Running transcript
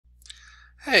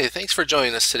Hey, thanks for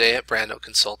joining us today at Brandow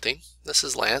Consulting. This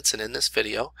is Lance, and in this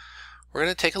video we're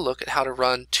going to take a look at how to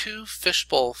run two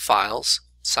Fishbowl files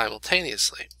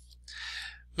simultaneously.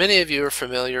 Many of you are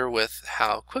familiar with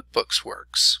how QuickBooks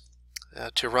works.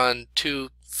 To run two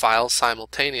files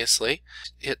simultaneously,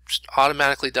 it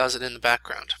automatically does it in the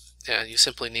background, and you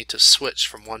simply need to switch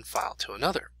from one file to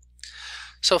another.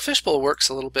 So Fishbowl works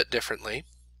a little bit differently.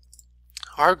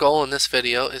 Our goal in this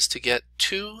video is to get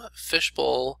two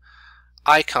Fishbowl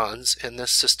icons in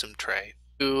this system tray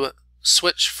to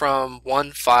switch from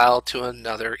one file to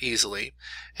another easily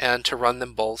and to run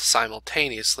them both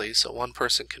simultaneously, so one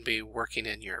person can be working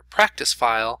in your practice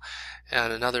file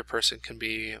and another person can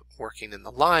be working in the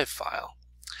live file.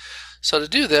 So to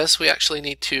do this, we actually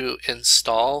need to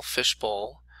install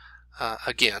Fishbowl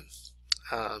again.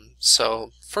 So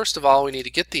first of all, we need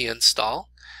to get the install,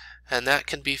 and that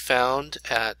can be found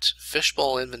at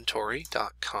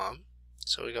fishbowlinventory.com.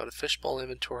 So we go to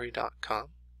fishbowlinventory.com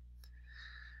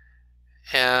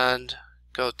and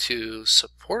go to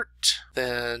support,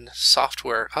 then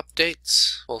software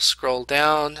updates. We'll scroll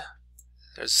down.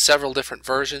 There's several different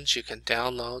versions you can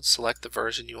download. Select the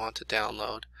version you want to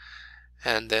download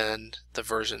and then the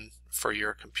version for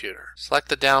your computer. Select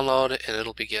the download and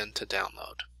it'll begin to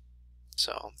download.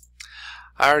 So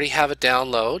I already have a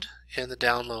download in the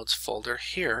downloads folder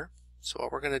here. So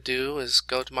what we're going to do is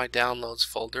go to my downloads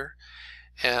folder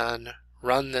and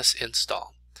run this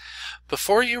install.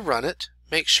 Before you run it,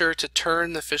 make sure to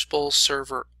turn the Fishbowl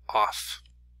server off.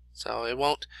 So it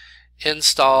won't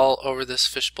install over this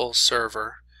Fishbowl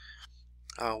server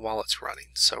while it's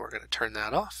running. So we're going to turn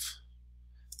that off.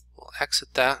 We'll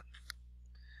exit that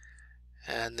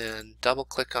and then double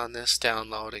click on this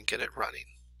download and get it running.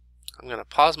 I'm going to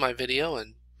pause my video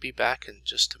and be back in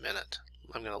just a minute.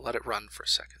 I'm going to let it run for a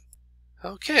second.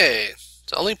 Okay,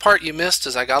 the only part you missed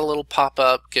is I got a little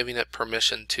pop-up giving it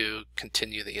permission to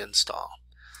continue the install.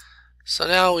 So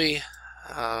now we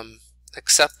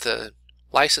accept the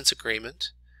license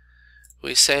agreement.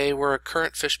 We say we're a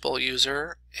current Fishbowl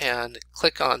user and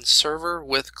click on Server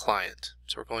with Client.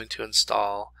 So we're going to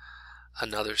install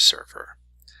another server.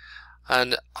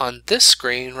 And on this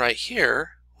screen right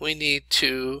here, we need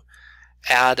to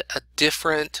add a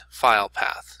different file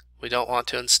path. We don't want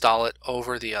to install it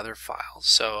over the other files.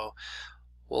 So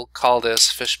we'll call this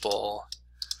Fishbowl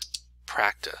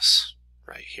Practice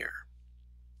right here.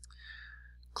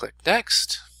 Click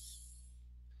Next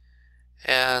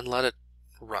and let it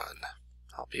run.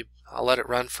 I'll let it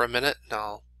run for a minute and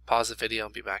I'll pause the video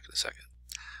and be back in a second.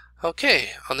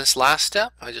 Okay, on this last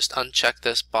step, I just uncheck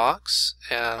this box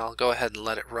and I'll go ahead and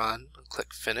let it run. I'll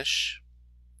click Finish.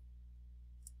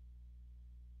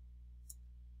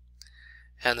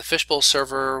 And the Fishbowl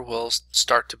server will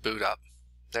start to boot up.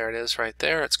 There it is right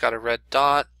there. It's got a red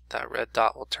dot. That red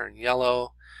dot will turn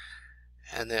yellow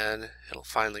and then it'll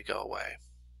finally go away.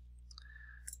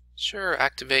 Sure,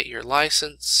 activate your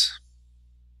license.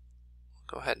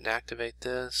 Go ahead and activate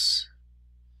this.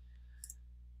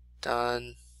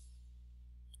 Done.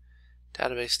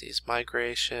 Database needs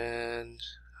migration.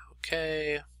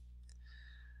 Okay.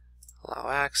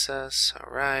 Allow access.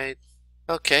 Alright.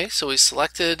 Okay, so we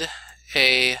selected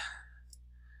the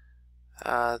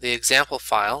example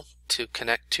file to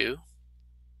connect to,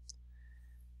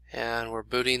 and we're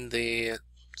booting the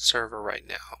server right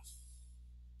now.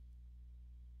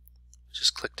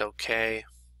 Just clicked OK,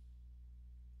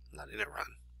 letting it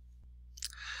run.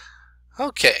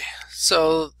 Okay,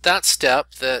 so that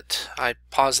step that I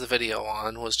paused the video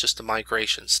on was just a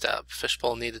migration step.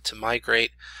 Fishbowl needed to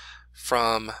migrate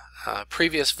from a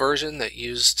previous version that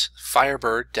used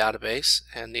Firebird database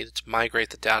and needed to migrate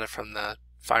the data from the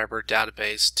Firebird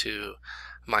database to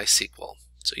MySQL.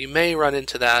 So you may run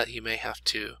into that. You may have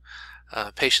to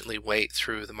patiently wait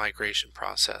through the migration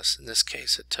process. In this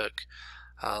case, it took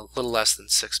a little less than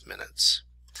 6 minutes.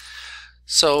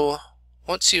 So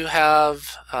once you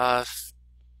have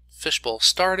Fishbowl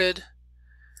started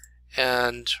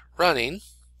and running,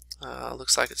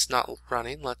 looks like it's not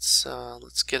running. Let's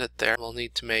get it there. We'll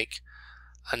need to make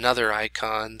another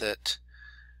icon that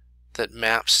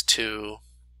maps to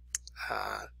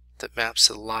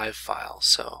the live file.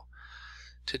 So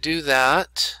to do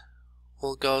that,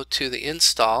 we'll go to the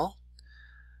install,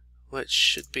 which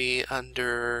should be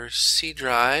under C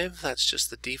drive. That's just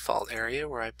the default area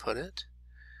where I put it.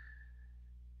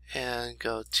 And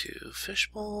go to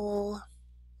Fishbowl,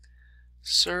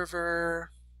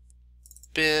 Server,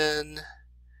 Bin,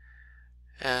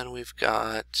 and we've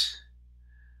got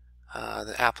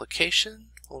the application.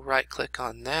 We'll right click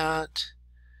on that,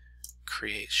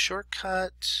 create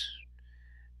shortcut,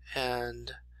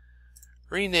 and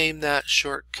rename that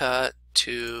shortcut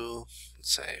to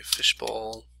say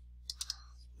Fishbowl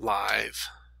Live.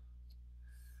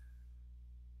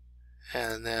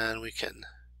 And then we can,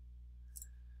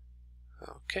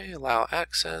 okay, allow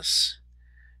access,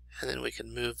 and then we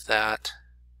can move that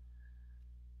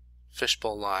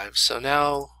Fishbowl Live. So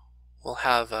now we'll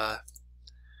have a,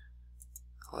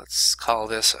 let's call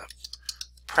this a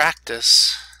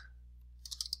practice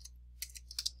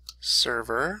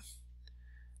server,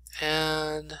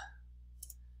 and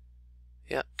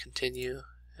yep, continue,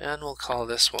 and we'll call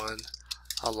this one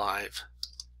a live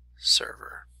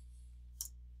server.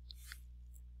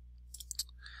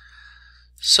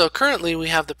 So currently we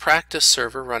have the practice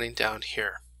server running down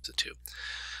here.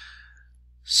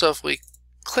 So if we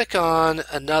click on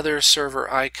another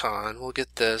server icon, we'll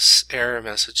get this error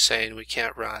message saying we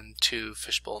can't run two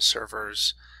Fishbowl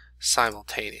servers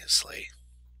simultaneously.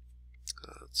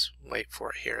 Let's wait for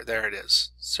it here. There it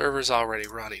is. Server's already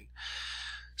running.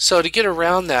 So to get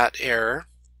around that error,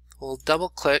 we'll double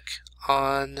click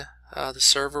on the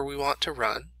server we want to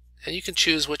run, and you can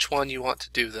choose which one you want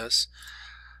to do this.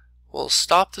 We'll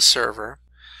stop the server.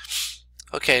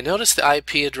 Okay, notice the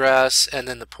IP address and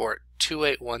then the port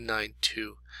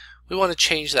 28192. We want to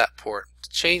change that port. To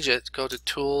change it, go to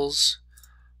Tools,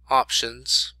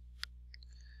 Options,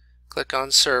 click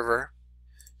on Server,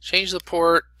 change the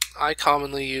port. I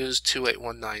commonly use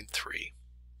 28193.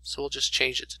 So we'll just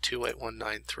change it to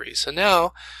 28193. So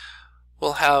now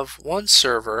we'll have one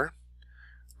server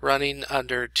running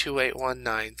under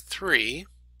 28193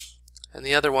 and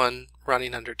the other one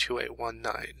running under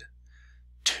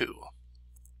 28192.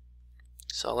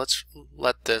 So let's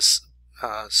let this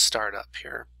start up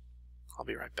here. I'll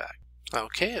be right back.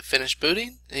 Okay, it finished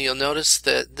booting, and you'll notice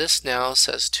that this now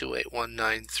says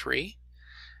 28193.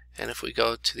 And if we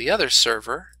go to the other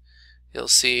server, you'll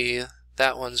see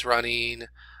that one's running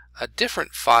a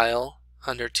different file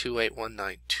under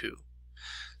 28192.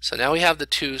 So now we have the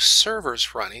two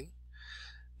servers running.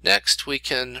 Next we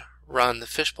can run the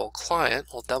Fishbowl client.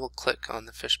 We'll double click on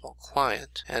the Fishbowl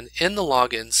client, and in the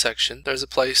login section there's a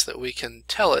place that we can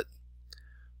tell it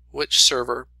which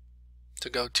server to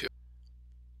go to.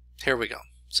 Here we go.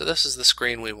 So this is the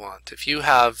screen we want. If you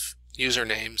have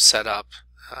usernames set up,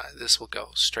 this will go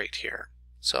straight here.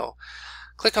 So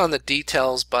click on the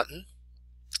Details button,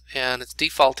 and it's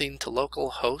defaulting to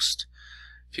localhost.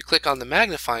 If you click on the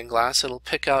magnifying glass, it'll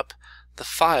pick up the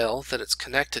file that it's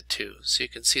connected to, so you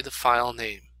can see the file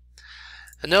name.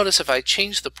 And notice if I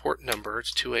change the port number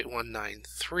to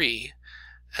 28193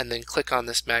 and then click on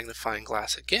this magnifying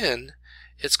glass again,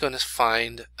 it's going to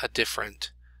find a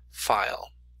different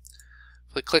file.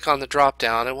 If we click on the drop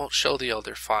down, it won't show the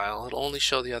other file. It'll only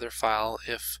show the other file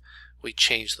if we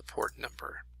change the port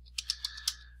number.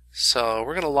 So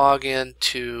we're going to log in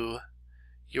to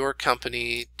your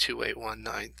company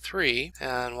 28193,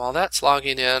 and while that's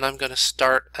logging in, I'm going to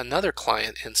start another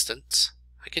client instance.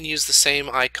 I can use the same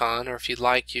icon, or if you'd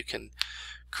like, you can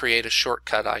create a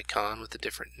shortcut icon with a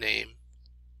different name.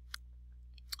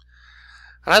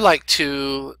 And I like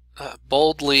to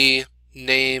boldly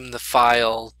name the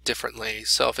file differently.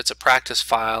 So if it's a practice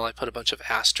file, I put a bunch of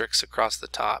asterisks across the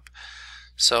top.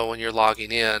 So when you're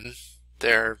logging in,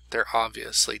 they're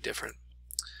obviously different.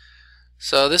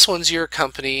 So this one's your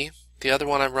company. The other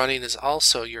one I'm running is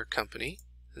also your company.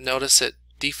 Notice it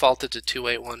defaulted to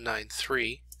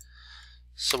 28193.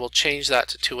 So we'll change that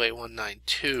to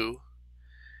 28192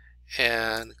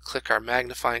 and click our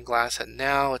magnifying glass, and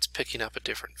now it's picking up a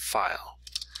different file.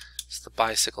 It's the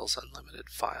Bicycles Unlimited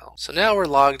file. So now we're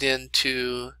logged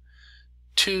into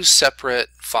two separate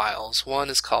files. One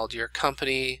is called Your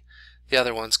Company, the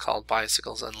other one's called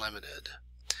Bicycles Unlimited.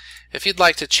 If you'd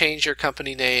like to change your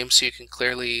company name so you can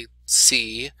clearly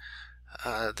see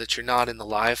that you're not in the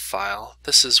live file,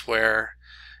 this is where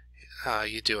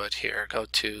you do it here. Go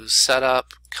to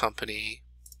Setup, Company,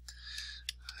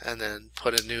 and then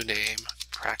put a new name,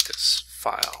 Practice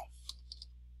File.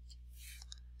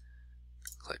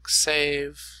 Click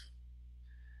Save,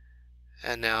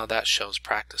 and now that shows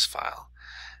Practice File.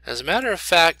 As a matter of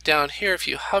fact, down here, if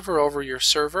you hover over your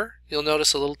server, you'll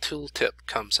notice a little tooltip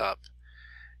comes up.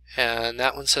 And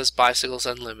that one says Bicycles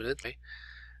Unlimited.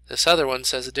 This other one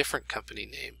says a different company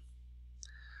name.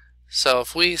 So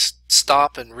if we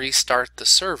stop and restart the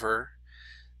server,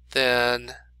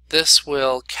 then this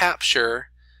will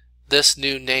capture this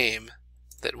new name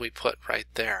that we put right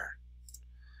there.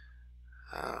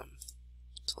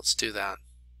 So let's do that.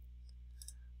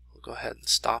 We'll go ahead and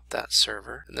stop that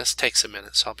server. And this takes a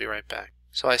minute, so I'll be right back.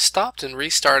 So I stopped and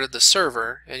restarted the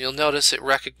server, and you'll notice it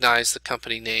recognized the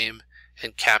company name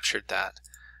and captured that.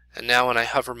 And now when I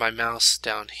hover my mouse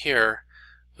down here,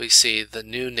 we see the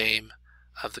new name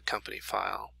of the company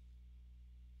file.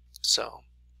 So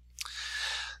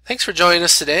thanks for joining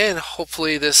us today, and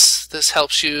hopefully this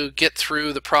helps you get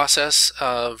through the process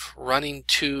of running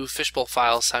 2 Fishbowl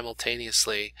files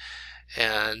simultaneously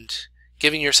and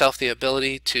giving yourself the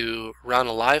ability to run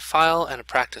a live file and a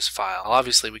practice file.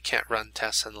 Obviously we can't run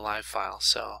tests in the live file,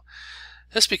 so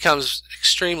this becomes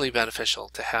extremely beneficial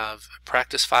to have a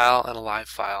practice file and a live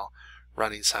file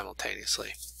running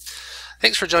simultaneously.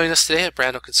 Thanks for joining us today at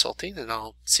Brandow Consulting, and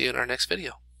I'll see you in our next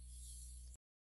video.